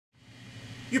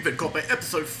You've been caught by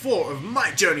episode 4 of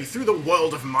my journey through the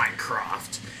world of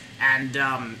Minecraft. And,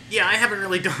 yeah, I haven't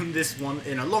really done this one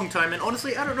in a long time, and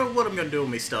honestly, I don't know what I'm gonna do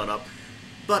when we start up.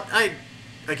 But I,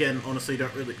 again, honestly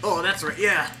don't really... Oh, that's right,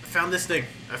 yeah, I found this thing.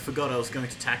 I forgot I was going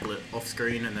to tackle it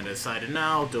off-screen, and then I decided,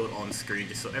 now I'll do it on-screen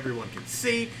just so everyone can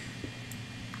see.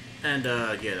 And,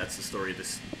 yeah, that's the story of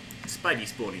this Spidey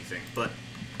spawny thing, but...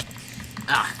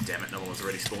 Ah, damn it, no one was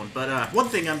already spawned. But, one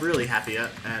thing I'm really happy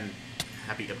at, and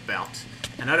happy about,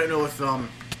 and I don't know if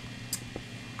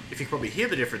you can probably hear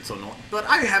the difference or not, but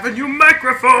I have a new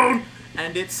microphone!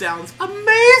 And it sounds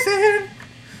amazing!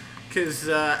 Because,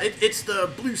 it's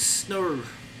the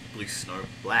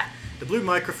the blue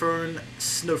microphone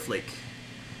Snowflake.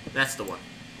 That's the one.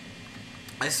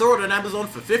 I saw it on Amazon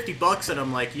for 50 bucks, and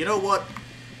I'm like, you know what?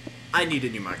 I need a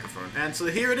new microphone. And so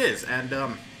here it is,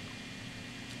 and,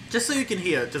 just so you can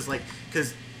hear, just like,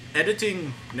 because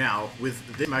editing now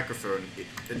with this microphone,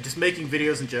 and just making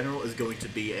videos in general is going to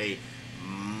be a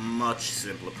much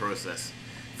simpler process.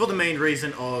 For the main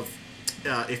reason of,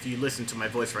 if you listen to my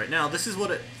voice right now, this is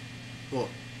what it... Well,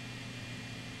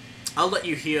 I'll let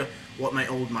you hear what my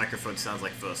old microphone sounds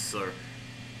like first, so...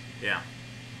 Yeah.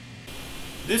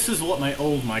 This is what my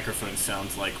old microphone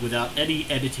sounds like without any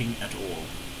editing at all.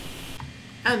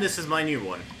 And this is my new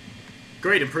one.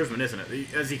 Great improvement, isn't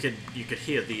it? As you could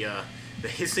hear, the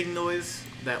hissing noise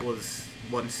that was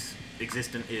once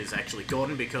existent is actually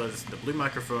gone because the blue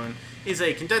microphone is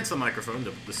a condenser microphone.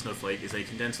 The Snowflake is a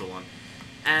condenser one,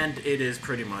 and it is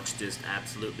pretty much just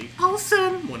absolutely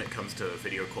awesome when it comes to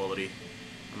video quality.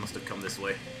 I must have come this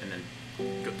way and then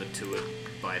got to it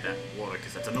by that water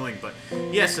because that's annoying. But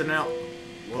yeah, so now,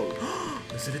 whoa,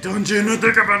 is it a dungeon? I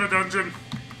think I'm in a dungeon.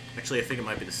 Actually, I think it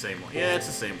might be the same one. Yeah, it's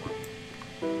the same one.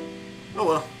 Oh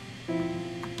well.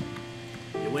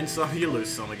 You win some, you lose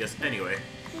some, I guess. Anyway.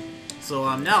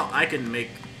 So, now I can make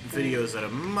videos at a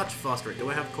much faster rate. Do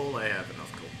I have coal? I have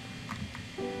enough coal.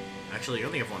 Actually, I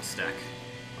only have one stack.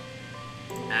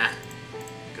 Ah.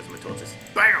 Because of my torches.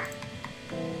 BAM!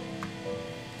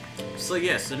 So,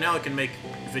 yeah, so now I can make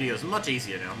videos much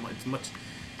easier now. It's much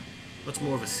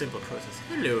more of a simpler process.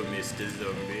 Hello, Mr.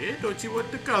 Zombie. Don't you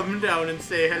want to come down and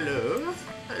say hello?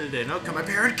 Well, then I'll come up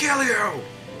here and kill you!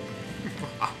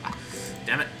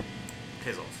 Damn it.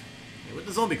 Piss off. Hey, where'd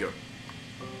the zombie go?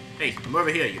 Hey, I'm over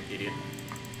here, you idiot.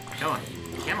 Come on.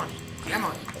 Come on. Come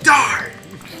on. Die!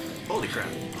 Holy crap.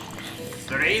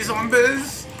 3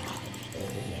 zombies?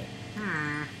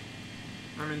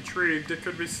 I'm intrigued. It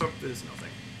could be something. There's nothing.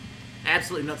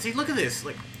 Absolutely not. See, look at this.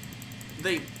 Like,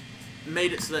 they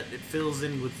made it so that it fills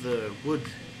in with the wood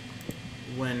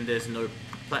when there's no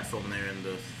platform there in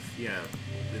the, yeah,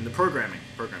 in the programming.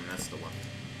 Programming, that's the one.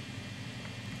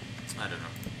 I don't know.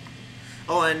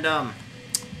 Oh, and,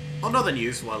 on other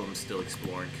news, while I'm still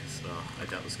exploring, because, I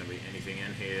doubt there's going to be anything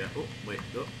in here. Oh, wait,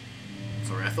 oh.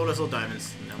 Sorry, I thought I saw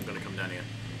diamonds, and now I'm going to come down here.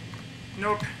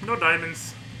 Nope, no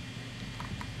diamonds.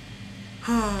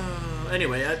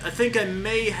 Anyway, I think I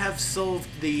may have solved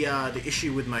the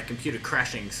issue with my computer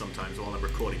crashing sometimes while I'm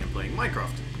recording and playing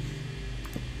Minecraft.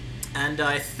 And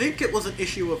I think it was an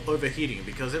issue of overheating,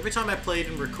 because every time I played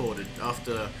and recorded,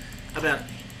 after about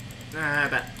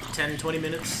 10-20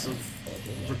 minutes of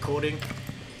recording...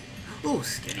 Ooh,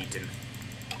 skeleton.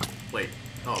 Wait.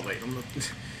 Oh, wait. I'm not...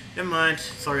 Never mind.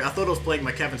 Sorry, I thought I was playing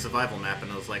my Cabin Survival map,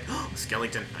 and I was like, oh,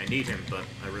 skeleton, I need him, but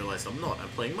I realized I'm not. I'm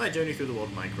playing my journey through the world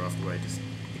of Minecraft, where I just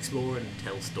explore and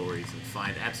tell stories and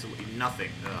find absolutely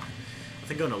nothing. I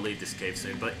think I'm gonna leave this cave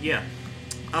soon, but yeah.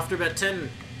 After about 10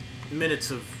 minutes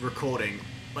of recording,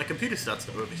 my computer starts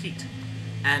to overheat.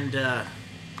 And,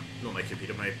 not my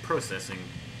computer, my processing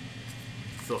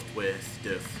software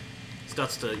stuff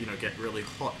starts to, you know, get really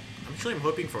hot. Actually, I'm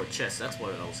hoping for a chest, that's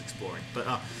what I was exploring. But,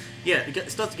 yeah,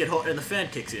 it starts to get hot and the fan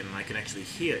kicks in and I can actually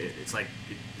hear it. It's like,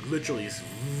 it literally just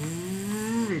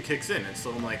kicks in, and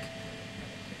so I'm like,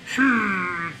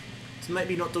 it's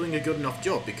maybe not doing a good enough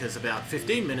job, because about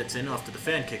 15 minutes in, after the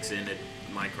fan kicks in,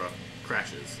 Minecraft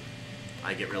crashes.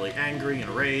 I get really angry and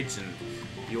rage, and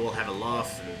you all have a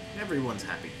laugh, and everyone's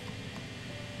happy.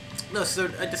 No, so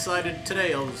I decided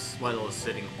today, while I was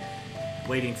sitting,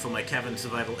 waiting for my Cabin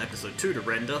Survival Episode 2 to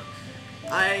render,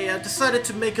 I decided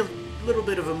to make a little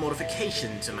bit of a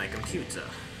modification to my computer.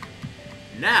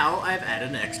 Now I've added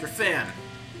an extra fan.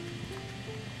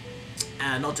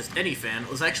 And not just any fan, it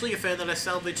was actually a fan that I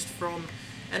salvaged from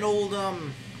an old,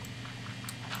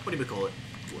 what do we call it?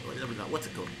 What's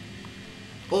it called?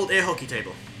 Old air hockey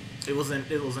table. It was an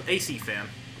AC fan.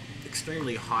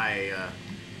 Extremely high,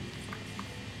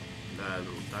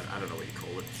 I don't know what you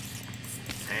call it.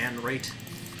 Fan rate.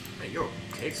 Hey, you're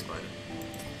a cave spider.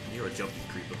 You're a jumping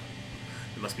creeper.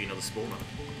 There must be another spawner.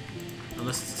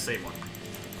 Unless it's the same one.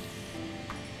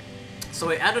 So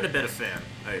I added a better fan.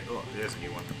 Oh, there's a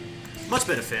new one. Much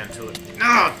better fan to it.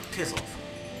 Ah, piss off.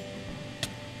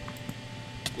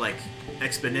 Like,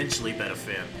 exponentially better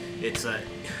fan. It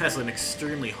has an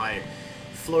extremely high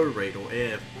flow rate or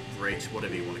air rate,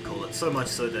 whatever you want to call it. So much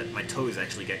so that my toes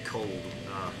actually get cold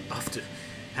after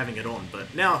having it on.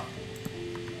 But now...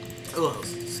 Oh, that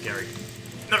was scary.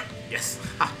 No! Yes!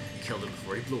 Ha! Killed him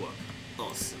before he blew up.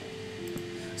 Awesome.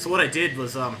 So what I did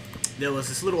was, there was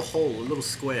this little hole, a little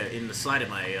square in the side of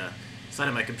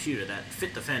my computer that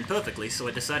fit the fan perfectly, so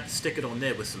I decided to stick it on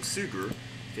there with some Subaru.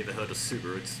 If you ever heard of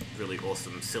Subaru, it's really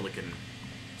awesome silicon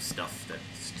stuff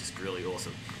that's just really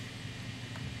awesome.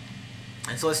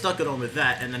 And so I stuck it on with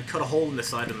that, and then cut a hole in the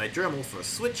side of my Dremel for a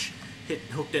switch,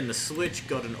 hooked in the switch,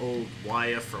 got an old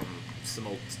wire from some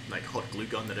old, like, hot glue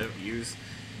gun that I don't use.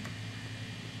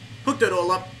 Hooked it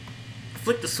all up,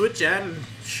 flicked the switch, and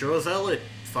sure as hell it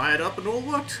fired up and all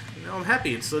worked. Now I'm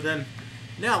happy, and so then,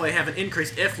 now I have an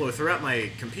increased airflow throughout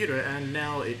my computer, and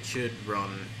now it should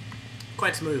run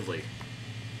quite smoothly.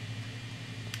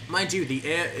 Mind you, the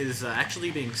air is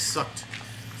actually being sucked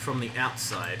from the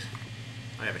outside.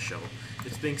 I have a shovel.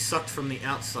 It's being sucked from the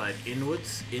outside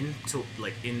inwards into,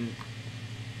 like,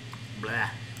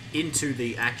 into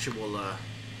the actual,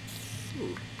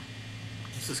 ooh,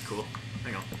 this is cool.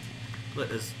 Hang on. Look,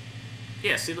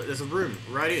 yeah, see, look, there's a room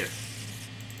right here.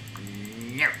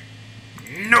 No.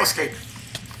 No escape!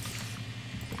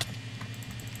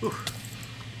 Ooh.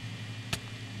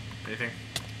 Anything?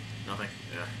 Nothing?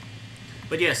 Yeah.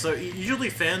 But yeah, so usually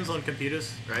fans on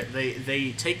computers, right,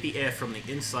 they take the air from the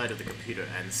inside of the computer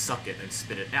and suck it and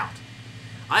spit it out.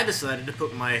 I decided to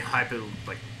put my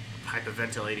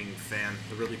hyperventilating fan,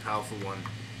 the really powerful one,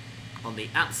 on the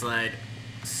outside,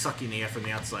 sucking the air from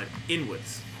the outside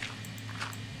inwards.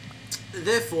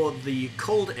 Therefore, the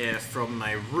cold air from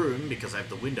my room, because I have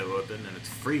the window open and it's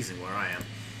freezing where I am,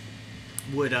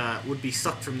 would be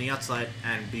sucked from the outside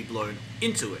and be blown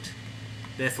into it.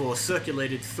 Therefore,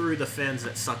 circulated through the fans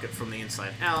that suck it from the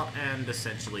inside out, and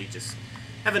essentially just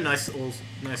have a nice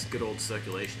good old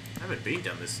circulation. I haven't been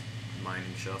down this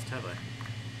mining shaft, have I?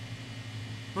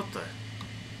 What the?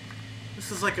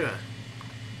 This is like a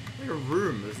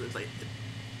room.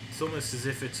 It's almost as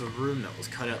if it's a room that was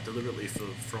cut out deliberately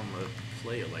from a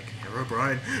player like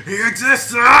Herobrine. He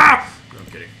exists! Ah! No, I'm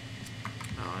kidding.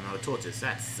 Oh no, torches.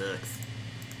 That sucks.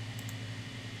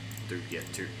 Dude, yeah,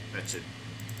 2. That should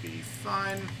be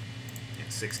fine.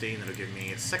 It's 16. That'll give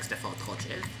me 64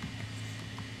 torches.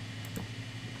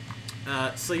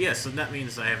 So yeah, so that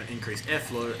means I have an increased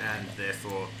airflow and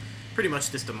therefore pretty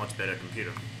much just a much better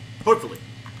computer. Hopefully.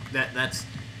 That's...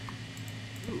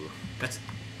 Ooh, that's...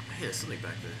 Hey, there's something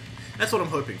back there. That's what I'm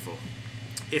hoping for.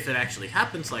 If it actually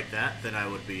happens like that, then I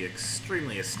would be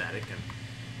extremely ecstatic, and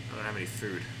I don't have any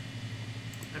food.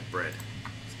 I have bread.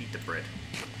 Let's eat the bread.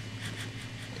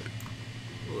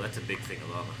 Oh, that's a big thing of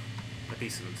lava. A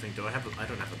piece of thing. I don't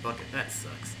have a bucket. That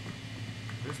sucks.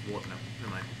 There's water. No,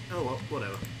 never mind. Oh well,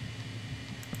 whatever.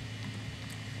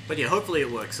 But yeah, hopefully it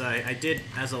works. I did,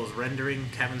 as I was rendering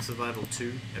Cabin Survival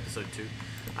 2, Episode 2,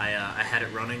 I had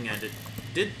it running, and it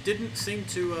didn't seem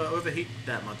to overheat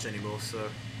that much anymore, so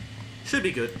should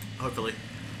be good, hopefully.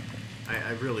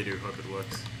 I really do hope it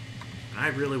works. And I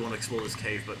really want to explore this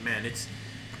cave, but man, it's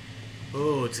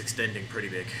extending pretty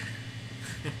big.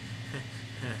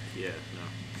 Yeah, no.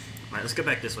 Alright, let's go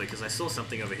back this way, because I saw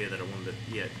something over here that I wanted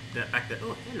to... Yeah, that back there...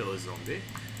 Oh, hello, zombie.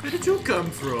 Where did you come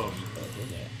from?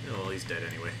 Oh, he's dead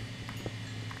anyway.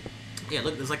 Yeah,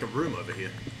 look, there's like a room over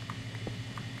here.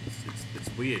 It's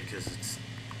weird, because it's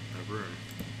a room.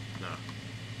 No.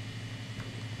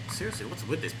 Seriously, what's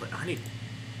with this place? I need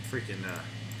freaking,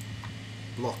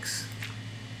 blocks.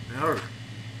 No.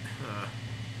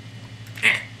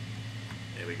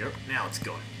 There we go. Now it's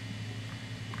gone.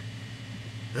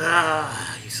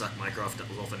 Ah, you suck, Minecraft. That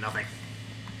was all for nothing.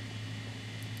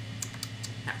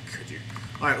 How could you?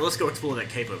 Alright, well, let's go explore that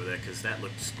cave over there, because that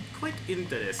looks quite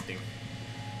interesting.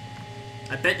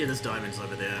 I bet you there's diamonds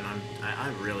over there, and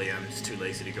I really am just too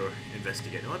lazy to go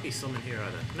investigate. There might be some in here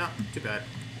either. No, too bad.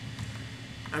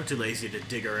 I'm too lazy to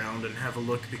dig around and have a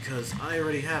look, because I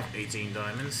already have 18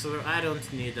 diamonds, so I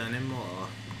don't need any more.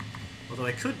 Although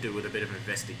I could do with a bit of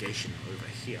investigation over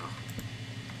here.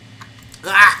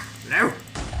 Ah! No!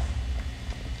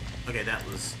 Okay, that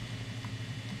was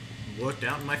worked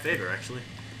out in my favor, actually.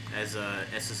 As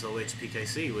SSOH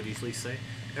PKC would usually say,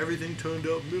 everything turned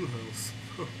out Millhouse.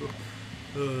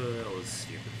 That was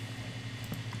stupid.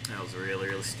 That was really,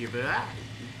 really stupid. Ah!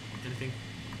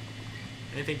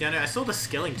 Anything down there? I saw the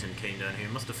skeleton came down here.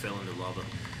 Must have fell into lava.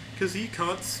 Because he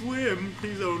can't swim.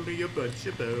 He's only a bunch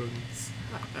of bones.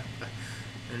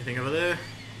 Anything over there?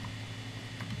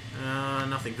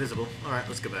 Nothing visible. Alright,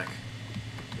 let's go back.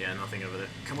 Yeah, nothing over there.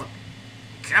 Come on.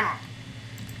 Come on!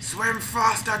 Swim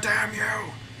faster, damn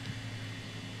you!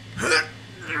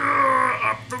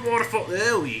 Up the waterfall.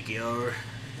 There we go.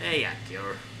 There you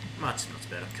go. Much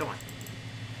better. Come on.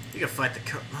 You gotta fight the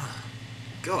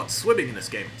God, swimming in this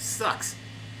game sucks.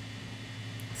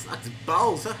 Sucks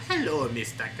balls. Oh, hello,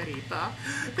 Mr. Creeper.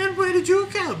 Then where did you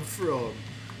come from?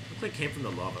 Looks like it came from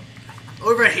the lava.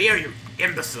 Over here, you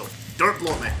imbecile. Don't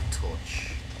blow my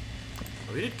torch.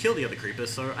 Well, we did kill the other creeper,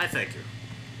 so I thank you.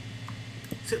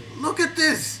 See, look at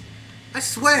this! I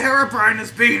swear Herobrine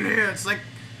has been here! It's like...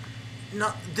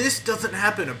 No, this doesn't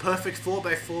happen. A perfect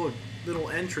 4x4 little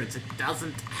entrance. It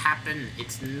doesn't happen.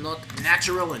 It's not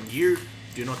natural, and you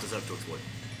do not deserve to explode.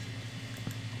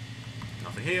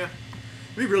 Nothing here.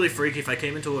 It'd be really freaky if I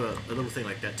came into a little thing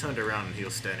like that, turned around, and he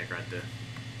was standing right there.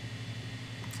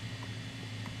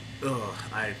 Ugh,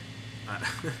 I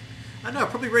know, I'd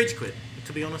probably rage quit.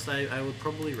 To be honest, I would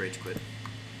probably rage quit.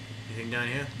 Anything down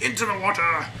here? Into the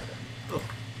water! Oh,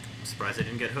 I'm surprised I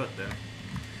didn't get hurt then.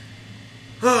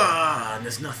 Ah, and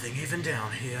there's nothing even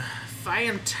down here.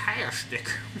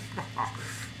 Fantastic!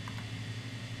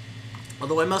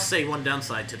 Although I must say one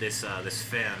downside to this this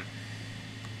fan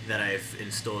that I've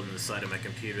installed in the side of my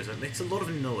computer is it makes a lot of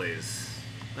noise.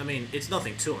 I mean, it's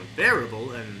nothing too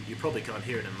unbearable, and you probably can't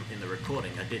hear it in the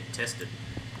recording. I did test it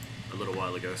a little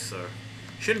while ago, so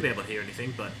shouldn't be able to hear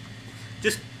anything, but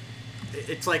just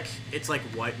it's like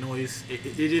white noise.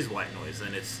 It is white noise,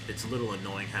 and it's a little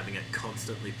annoying having it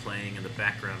constantly playing in the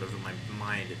background over my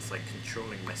mind. It's like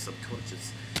controlling my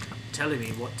subconscious, telling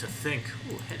me what to think.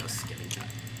 Oh, hello, skeleton.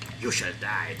 You shall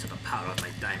die to the power of my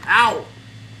dime. Ow!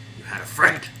 You had a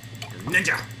friend, a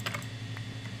ninja.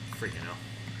 Freaking hell.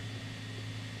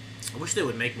 I wish they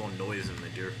would make more noise than they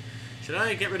do. Should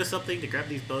I get rid of something to grab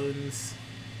these bones?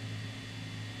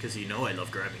 Because you know I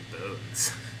love grabbing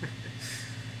bones.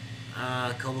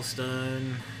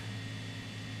 Cobblestone.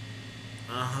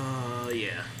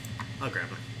 Yeah. I'll grab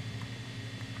them.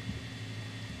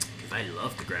 Because I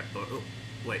love to grab bones. Oh,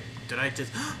 wait. Did I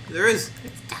just... There is!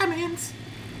 It's diamonds!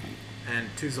 And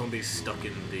 2 zombies stuck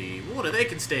in the water. They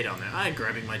can stay down there. I'm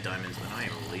grabbing my diamonds, but I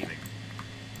am leaving.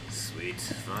 Sweet.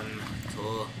 Fun.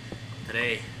 Tour.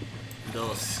 Today.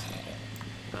 Dos.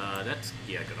 That's...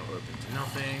 Yeah, gonna open to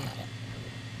nothing.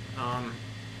 Oh,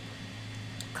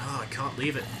 I can't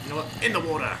leave it. You know what? In the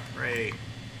water! Ray.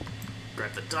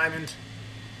 Grab the diamond.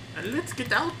 And let's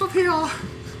get out of here!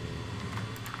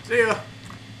 See ya!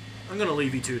 I'm gonna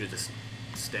leave you two to just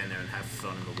stand there and have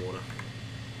fun in the water.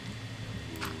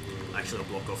 Actually, I'll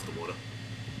block off the water.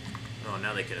 Oh,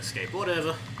 now they can escape.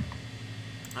 Whatever.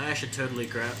 I should totally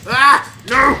grab... Ah!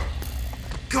 No!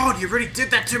 God, you already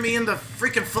did that to me in the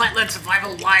freaking Flatland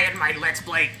Survival Lion, my Let's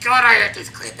Play. God, I hate these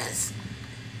creepers.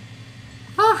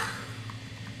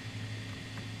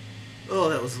 Oh,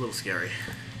 that was a little scary.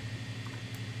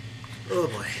 Oh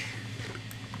boy.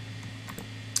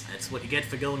 That's what you get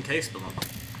for going cave spelunking.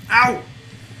 Ow!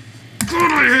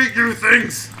 God, I hate you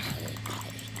things!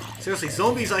 Seriously,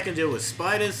 zombies I can deal with.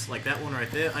 Spiders, like that one right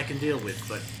there, I can deal with,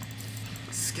 but...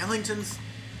 Skeletons?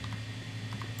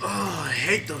 Oh, I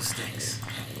hate those things.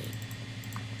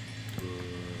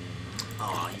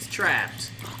 Oh, he's trapped.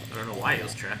 I don't know why he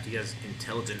was trapped. He has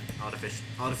intelligent,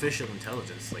 artificial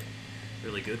intelligence, like,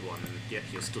 really good one, and yet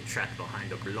he was still trapped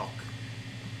behind a block.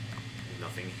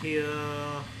 Nothing here.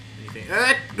 Anything?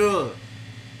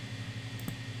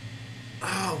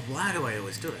 Oh, why do I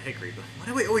always do that? Hey, creeper. Why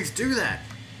do I always do that?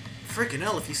 Freaking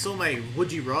hell, if you saw my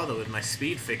would you rather with my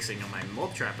speed fixing on my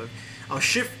mob trapper, I'll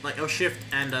shift,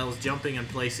 and I was jumping and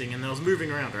placing, and I was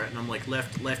moving around, right? And I'm like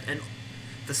left, and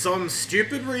for some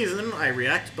stupid reason, I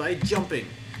react by jumping.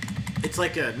 It's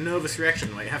like a nervous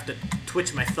reaction where I have to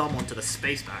twitch my thumb onto the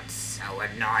spacebar. It's so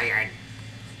annoying.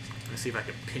 Let's see if I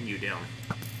can pin you down.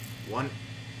 1.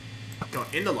 Go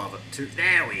in the lava. 2.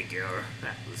 There we go.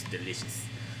 That was delicious.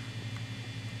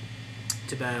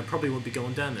 Too bad I probably won't be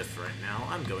going down there for right now.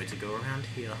 I'm going to go around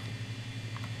here.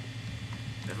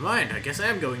 Never mind. I guess I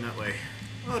am going that way.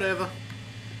 Whatever.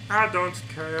 I don't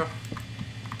care.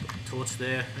 Torch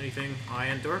there. Anything?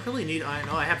 Iron. Do I really need iron?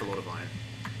 Oh, I have a lot of iron.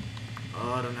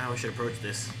 Oh, I don't know how I should approach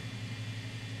this.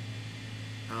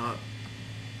 Oh,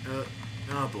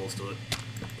 balls to it.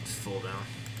 Just fall down.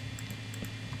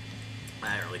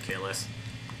 I don't really care less.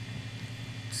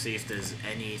 See if there's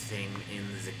anything in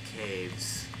the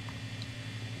caves.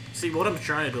 See, what I'm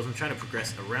trying to do is I'm trying to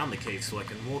progress around the cave so I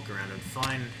can walk around and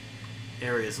find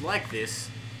areas like this.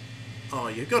 Oh,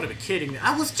 you gotta be kidding me.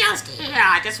 I was just here!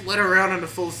 I just went around in a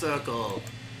full circle.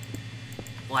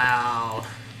 Wow.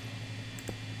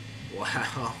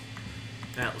 Wow.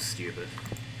 That was stupid.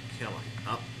 Come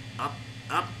on. Up, up,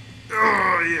 up.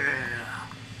 Oh, yeah!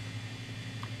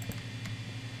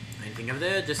 Anything over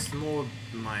there? Just more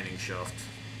mining shaft.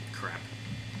 Crap.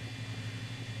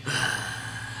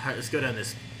 Alright, let's go down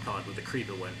this part where the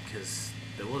creeper went, because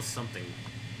there was something.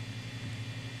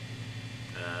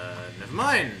 Never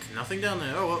mind. Nothing down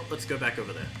there. Oh, well, let's go back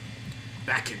over there.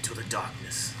 Back into the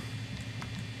darkness.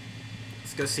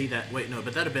 Let's go see that. Wait, no,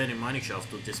 but that abandoned mining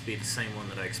shaft will just be the same one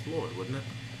that I explored, wouldn't it?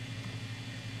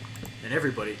 And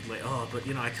everybody, like, oh, but,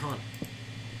 you know, I can't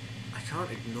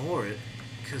ignore it,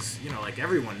 because, you know, like,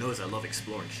 everyone knows I love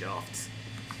exploring shafts.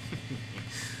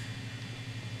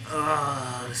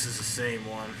 This is the same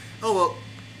one. Oh, well,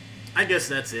 I guess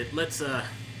that's it. Let's, I don't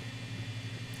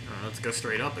know, let's go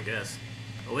straight up, I guess.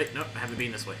 Oh, wait, no, I haven't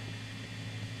been this way.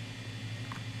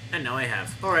 And now I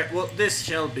have. Alright, well, this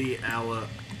shall be our...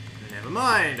 Never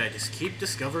mind, I just keep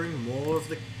discovering more of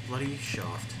the bloody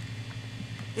shaft.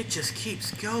 It just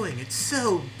keeps going, it's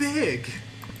so big!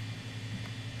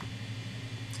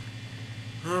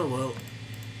 Oh, well.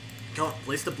 Come on,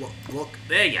 place the block.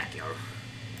 There you go.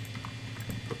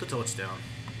 Put the torch down.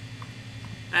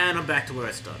 And I'm back to where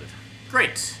I started.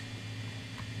 Great!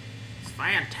 It's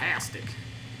fantastic.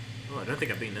 Oh, I don't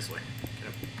think I've been this way. Can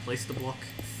I place the block?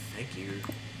 Thank you.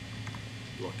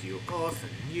 Block you off,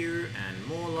 and you, and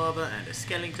more lava, and a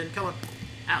skeleton. Come on.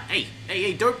 Ow, hey, hey,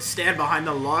 hey, don't stand behind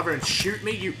the lava and shoot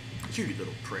me, you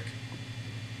little prick.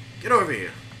 Get over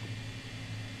here.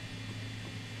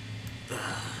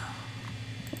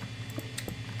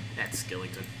 That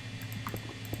skeleton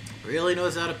really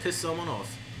knows how to piss someone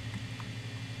off.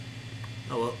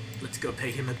 Oh well, let's go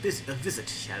pay him a visit,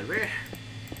 shall we? If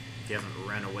he hasn't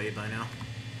ran away by now.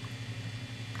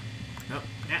 Nope.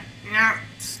 Yeah.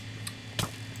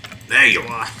 There you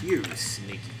are, you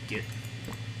sneaky git.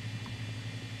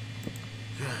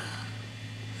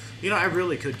 You know, I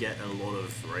really could get a lot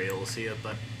of rails here,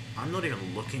 but I'm not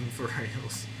even looking for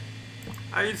rails.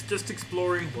 I was just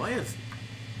exploring. Why is...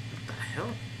 What the hell?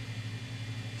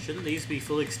 Shouldn't these be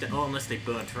fully extended? Oh, unless they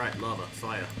burnt. Right, lava,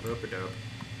 fire, rope-a-dope.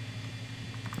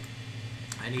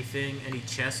 Anything? Any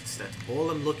chests? That's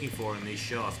all I'm looking for in these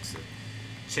shafts.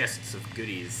 Chests of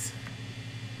goodies.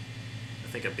 I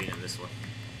think I've been in this one.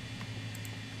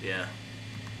 Yeah.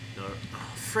 No.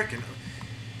 Oh, frickin'.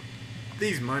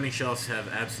 These mining shafts have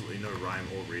absolutely no rhyme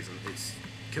or reason. It's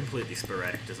completely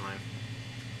sporadic design.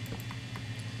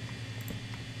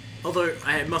 Although,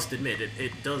 I must admit,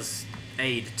 it does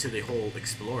aid to the whole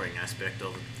exploring aspect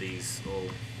of these,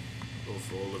 all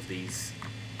of these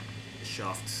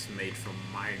shafts made from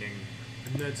mining.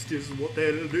 And that's just what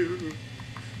they'll do.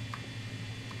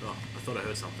 Oh, I thought I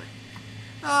heard something.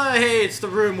 Oh, hey, it's the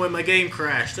room where my game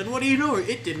crashed. And what do you know?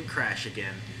 It didn't crash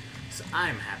again. So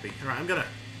I'm happy. Alright, I'm gonna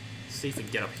see if we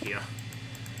can get up here.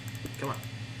 Come on.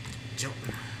 Jump.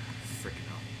 Frickin'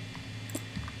 hell.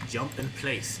 Jump in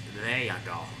place. There you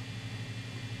go.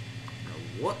 Now,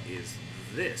 what is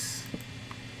this?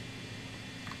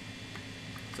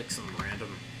 It's like some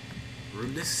random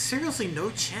room. There's seriously no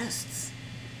chests.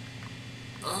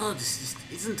 Oh, this just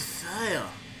isn't fair.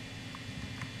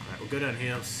 Alright, we'll go down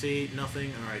here. See,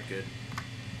 nothing. Alright, good.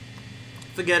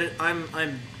 Forget it.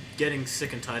 I'm getting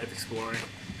sick and tired of exploring.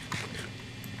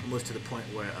 Almost to the point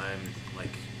where I'm, like,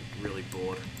 really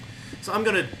bored. So I'm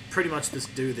gonna pretty much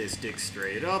just do this, dig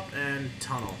straight up, and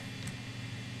tunnel.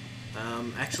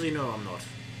 Actually, no, I'm not.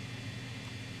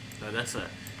 No, that's a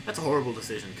horrible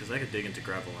decision, because I could dig into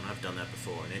gravel, and I've done that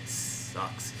before, and it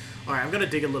sucks. Alright, I'm gonna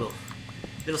dig a little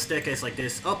staircase like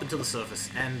this, up until the surface,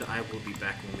 and I will be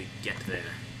back when we get there.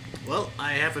 Well,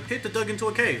 I have a pit that dug into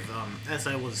a cave. As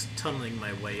I was tunneling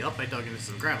my way up, I dug into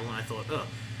some gravel, and I thought, oh,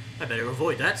 I better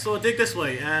avoid that, so I dig this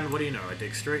way, and what do you know, I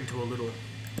dig straight into a little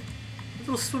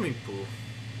swimming pool.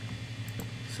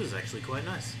 This is actually quite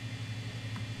nice.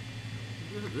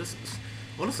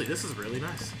 Honestly, this is really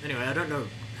nice. Anyway, I don't know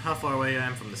how far away I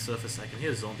am from the surface. I can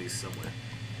hear zombies somewhere.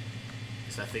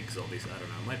 So I think zombies, I don't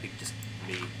know, it might be just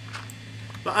me.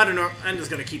 But I don't know, I'm just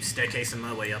gonna keep staircasing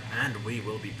my way up, and we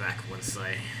will be back once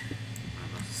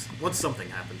once something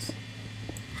happens.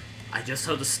 I just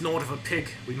heard the snort of a pig.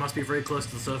 We must be very close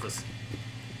to the surface.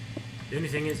 The only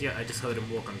thing is, yeah, I just heard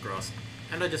him walk on grass.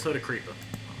 And I just heard a creeper.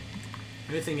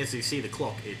 The only thing is, you see the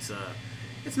clock, it's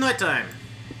nighttime.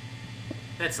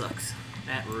 That sucks.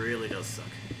 That really does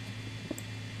suck.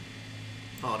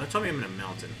 Oh, don't tell me I'm in a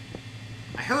mountain.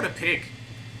 I heard a pig.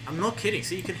 I'm not kidding.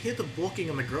 See, you can hear the walking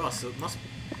on the grass, so it must...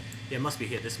 Yeah, it must be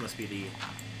here. This must be the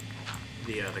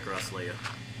grass layer.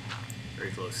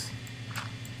 Very close.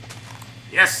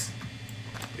 Yes!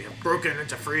 We have broken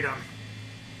into freedom.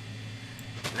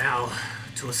 Now,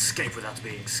 to escape without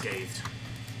being scathed.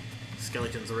 Let's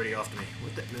skeleton's already after me.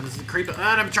 What the? This is a creeper.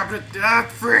 Ah, I'm chopping it. Ah,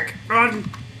 frick! Run!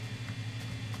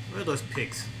 Where are those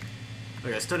pigs?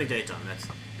 Okay, it's turning daytime.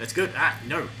 That's good. Ah,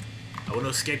 no! I want to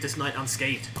escape this night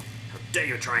unscathed. How dare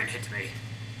you try and hit me?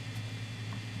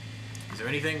 Is there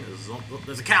anything?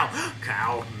 There's a cow.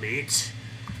 Cow meat.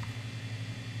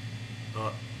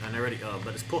 And already.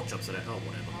 But it's pork chops today. Oh,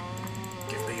 whatever.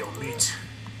 Give me your meat.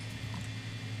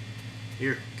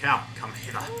 Here, cow, come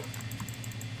hither.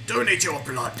 Donate your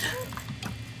blood.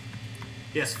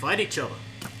 Yes, fight each other.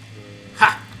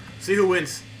 Ha! See who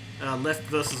wins. Left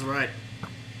versus right.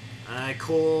 I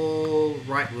call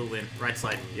right will win. Right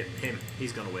side. Yep, him.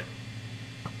 He's gonna win.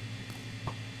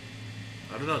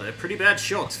 I don't know, they're pretty bad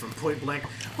shots from point blank.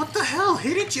 What the hell?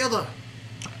 Hit each other!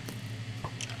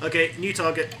 Okay, new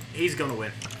target. He's gonna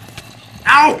win.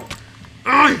 Ow!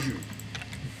 Oh, you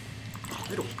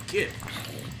little git.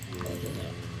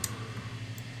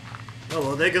 Oh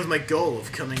well, there goes my goal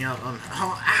of coming out on...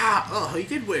 Oh, he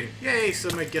did win! Yay, so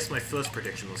I guess my first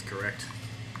prediction was correct.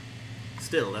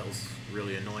 Still, that was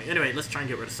really annoying. Anyway, let's try and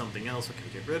get rid of something else. What can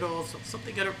we get rid of?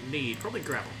 Something I don't need. Probably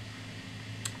gravel.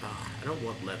 I don't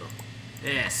want leather.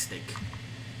 Yeah, steak.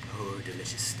 Oh,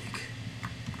 delicious steak.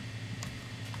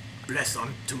 Bless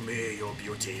unto me your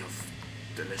beauty of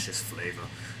delicious flavor.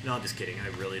 No, I'm just kidding. I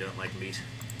really don't like meat.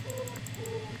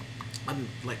 I'm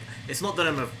like, it's not that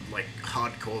I'm a like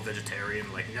hardcore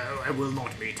vegetarian. Like, no, I will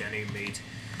not eat any meat.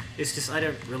 It's just I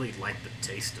don't really like the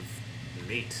taste of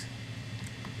meat.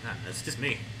 Nah, that's just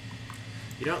me.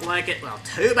 You don't like it? Well,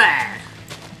 too bad.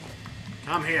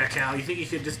 Come here, cow. You think you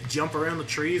could just jump around the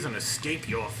trees and escape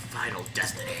your final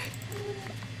destiny?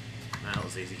 Nah, that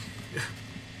was easy.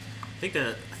 I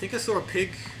think I saw a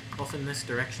pig off in this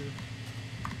direction.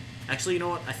 Actually, you know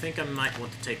what? I think I might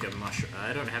want to take a mushroom.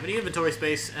 I don't have any inventory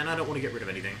space, and I don't want to get rid of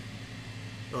anything.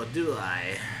 Or do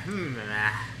I?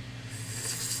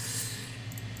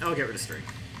 I'll get rid of string.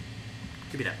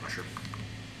 Give me that mushroom.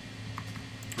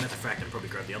 Matter of fact, I'll probably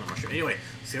grab the other mushroom. Anyway,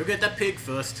 let's go get that pig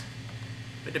first.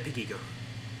 Where'd the piggy go?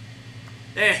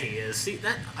 There he is. See,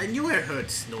 that... I knew I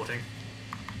heard snorting.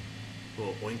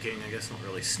 Or oinking, I guess. Not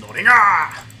really snorting.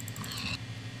 Ah!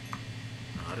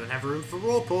 I don't have room for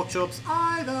raw pork chops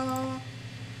either.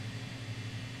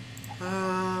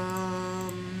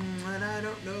 And I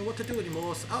don't know what to do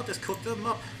anymore, so I'll just cook them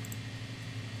up.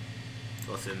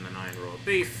 Toss in the 9 raw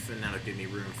beef, and that'll give me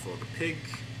room for the pig.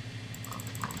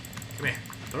 Come here.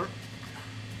 Don't.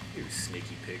 You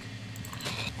sneaky pig.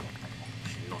 You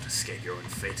should not escape your own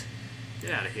fate.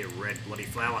 Get out of here, red bloody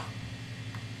flower.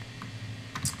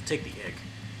 Take the egg.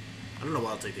 I don't know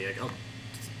why I'll take the egg.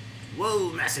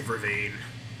 Whoa, massive ravine.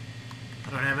 I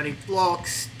don't have any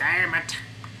blocks. Damn it.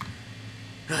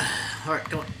 Alright,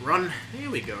 come on, run. Here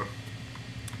we go.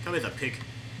 Come here, pig.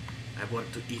 I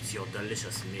want to eat your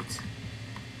delicious meat.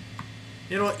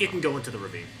 You know what? You can go into the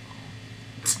ravine.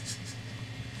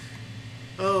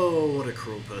 Oh, what a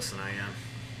cruel person I am.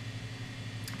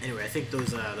 Anyway, I think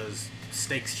those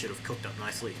steaks should have cooked up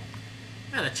nicely.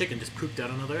 Man, that chicken just pooped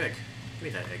out another egg. Give me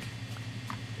that egg.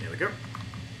 There we go.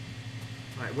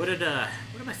 Alright, what did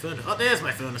my furnace... Oh, there's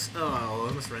my furnace. Oh, I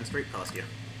almost ran straight past you.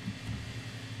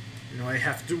 Now I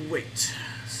have to wait.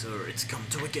 So it's come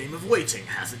to a game of waiting,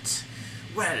 has it?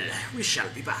 Well, we shall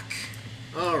be back.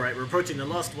 Alright, we're approaching the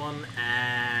last one,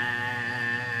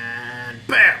 and...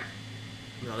 BAM!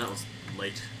 No, that was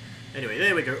late. Anyway,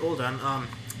 there we go, all done.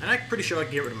 And I'm pretty sure I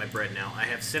can get rid of my bread now. I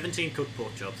have 17 cooked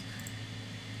pork chops,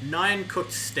 9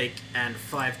 cooked steak, and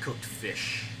 5 cooked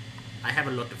fish. I have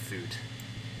a lot of food.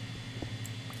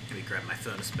 Let me grab my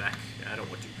furnace back. I don't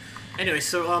want to. Anyway,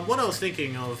 so what I was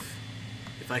thinking of,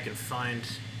 if I can find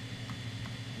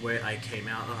where I came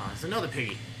out. Oh, there's another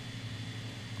piggy.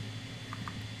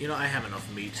 You know, I have enough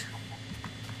meat.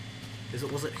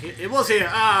 Was it here? It was here!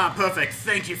 Ah, perfect!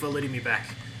 Thank you for leading me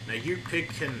back. Now you pig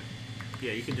can...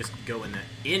 Yeah, you can just go in there.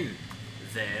 In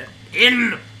there.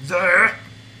 In there!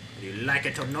 Whether you like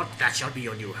it or not, that shall be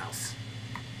your new house.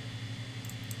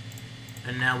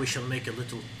 And now we shall make a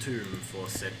little tomb for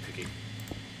said piggy.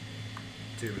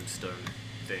 Tombstone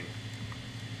thing.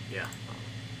 Yeah.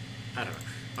 I don't know.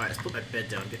 Alright, let's put my bed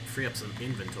down, free up some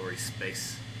inventory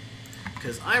space.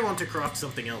 Because I want to craft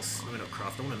something else. I mean, not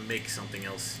craft, I want to make something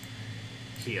else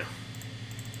here.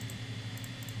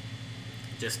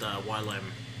 Just while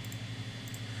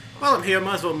I'm here,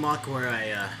 might as well mark where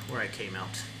I came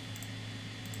out.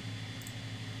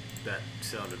 That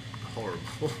sounded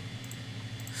horrible.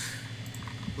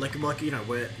 like you know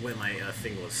where my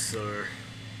thing was. So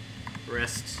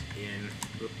rest in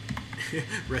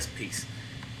peace.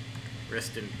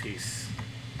 Rest in peace,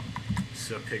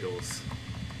 Sir Piggles.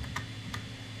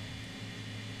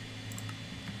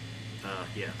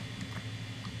 Yeah.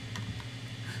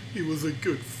 He was a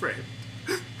good friend.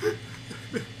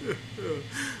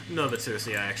 No, but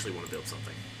seriously, I actually want to build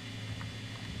something.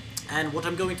 And what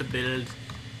I'm going to build...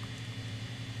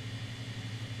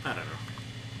 I don't know.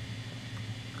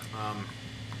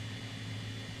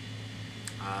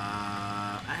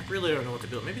 I really don't know what to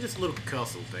build. Maybe this little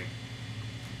castle thing.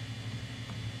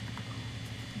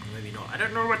 Maybe not. I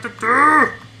don't know what to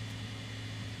do!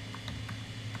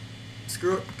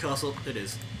 Screw it. Castle. It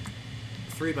is.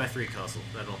 3x3 castle.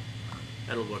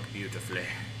 That'll work beautifully.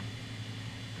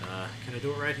 Can I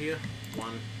do it right here?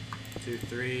 1, 2,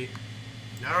 3.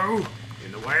 No!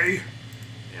 In the way!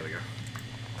 There we go.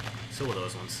 So are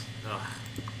those ones. Ugh.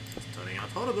 This is turning out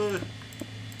horrible.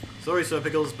 Sorry, Sir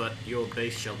Piggles, but your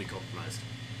base shall be compromised.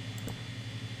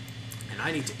 And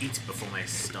I need to eat before my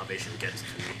starvation gets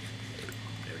to me.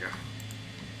 There we go.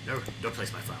 No, don't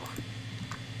place my flower.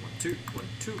 1, 2, 1,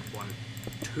 2, 1,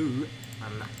 2,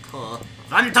 and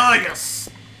Vantage, you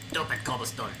stupid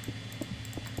cobblestone.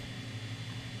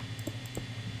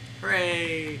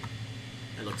 Hooray!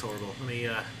 That looks horrible. Let me,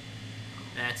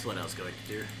 that's what I was going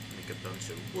to do. Make a bunch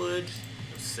of wood.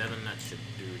 7, that should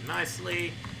do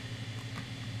nicely.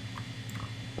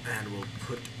 And we'll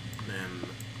put them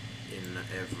in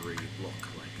every block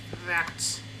like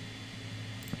that.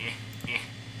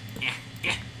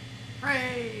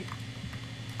 Hooray!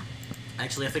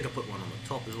 Actually, I think I'll put one on the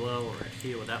top as well, right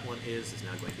here where that one is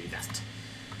now going to be that.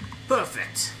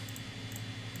 Perfect!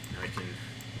 Now I can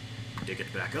dig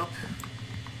it back up.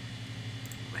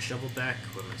 My shovel back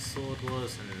where my sword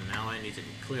was, and now I need to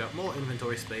clear up more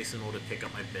inventory space in order to pick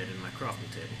up my bed and my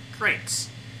crafting table. Great!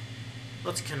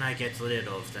 What can I get rid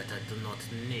of that I do not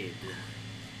need?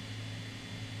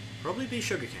 Probably be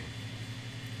sugarcane.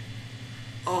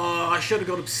 Oh, I should have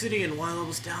got obsidian while I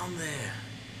was down there.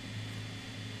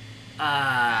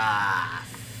 Ah,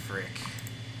 frick.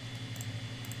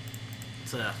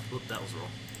 Whoop, that was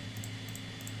wrong.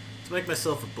 Let's make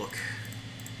myself a book.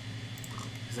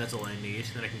 Because that's all I need.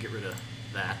 Then I can get rid of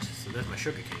that. So there's my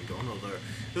sugarcane gone, although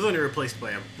it was only replaced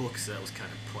by a book, so that was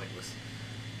kind of pointless.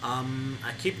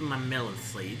 I keep my melon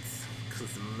seeds,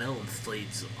 because the melon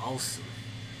seeds are awesome.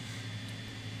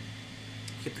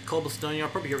 Keep the cobblestone, I'll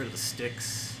probably get rid of the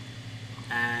sticks.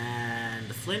 And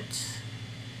the flint.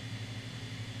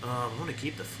 I want to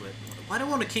keep the flint. Why do I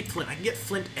want to keep flint? I can get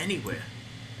flint anywhere.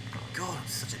 God, I'm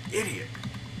such an idiot.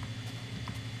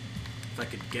 If I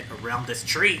could get around this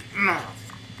tree.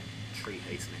 Tree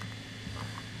hates me.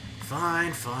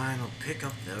 Fine, fine, I'll pick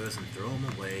up those and throw them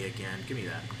away again. Give me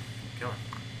that. Come on.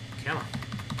 Come on.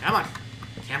 Come on.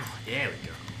 Come on. There we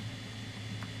go.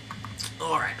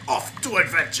 Alright, off to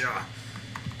adventure!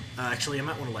 Actually, I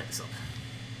might want to light this up.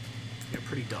 It's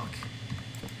pretty dark.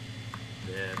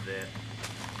 There.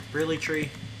 Really, tree?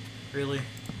 Really?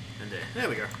 And there. There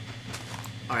we go.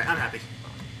 Alright, I'm happy.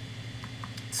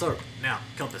 So, now,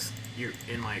 compass. You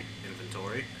in my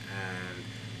inventory. And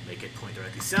make it point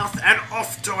directly south. And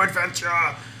off to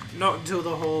adventure! Not into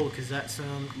the hole, because that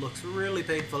sound looks really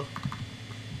painful.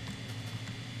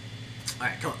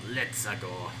 Alright, come on, let's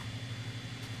go.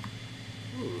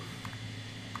 Ooh,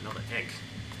 another egg.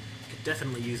 Could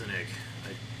definitely use an egg.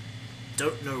 I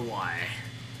don't know why.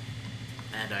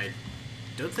 And I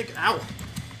don't think... Ow!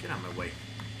 Get out of my way.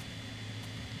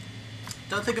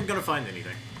 Don't think I'm gonna find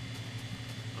anything.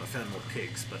 I found more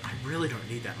pigs, but I really don't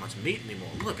need that much meat anymore.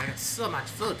 Look, I got so much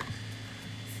food.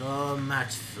 So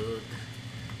much food.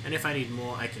 And if I need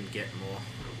more, I can get more.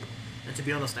 And to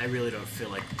be honest, I really don't feel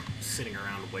like sitting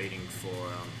around waiting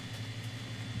for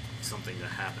something to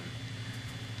happen.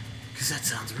 Because that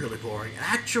sounds really boring.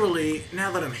 Actually,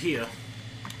 now that I'm here...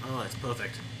 Oh, that's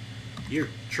perfect. You,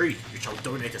 tree, you shall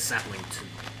donate a sapling to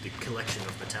the collection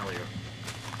of Metalio.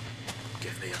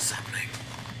 Give me a sapling.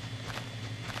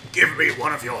 Give me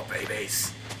one of your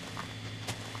babies.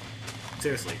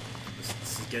 Seriously,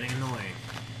 this is getting annoying.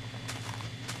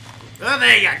 Oh,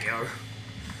 there you go.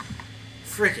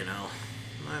 Freaking hell.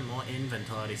 No more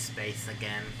inventory space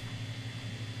again.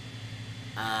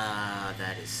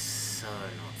 That is so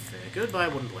not fair. Goodbye,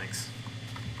 wooden planks.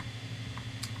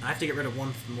 I have to get rid of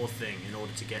one more thing in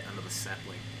order to get another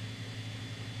sapling.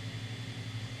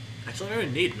 Actually, I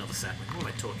don't need another sapling. What am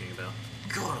I talking about?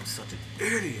 God, I'm such an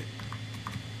idiot.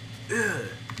 Ugh.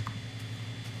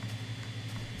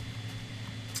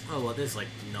 Oh, well, there's like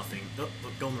nothing. Oh,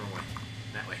 look, going the wrong way.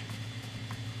 That way.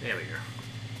 There we go.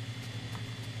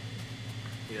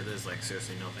 Yeah, there's like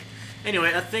seriously nothing.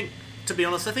 Anyway, I think, to be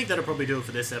honest, I think that'll probably do it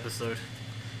for this episode.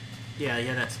 Yeah,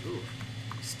 that's... Ooh,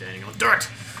 standing on dirt!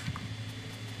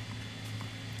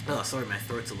 Oh, sorry, my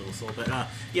throat's a little sore, but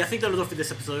yeah, I think that'll do it for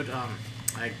this episode.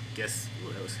 I guess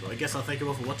I'll thank you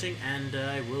all for watching, and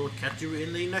I will catch you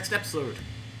in the next episode.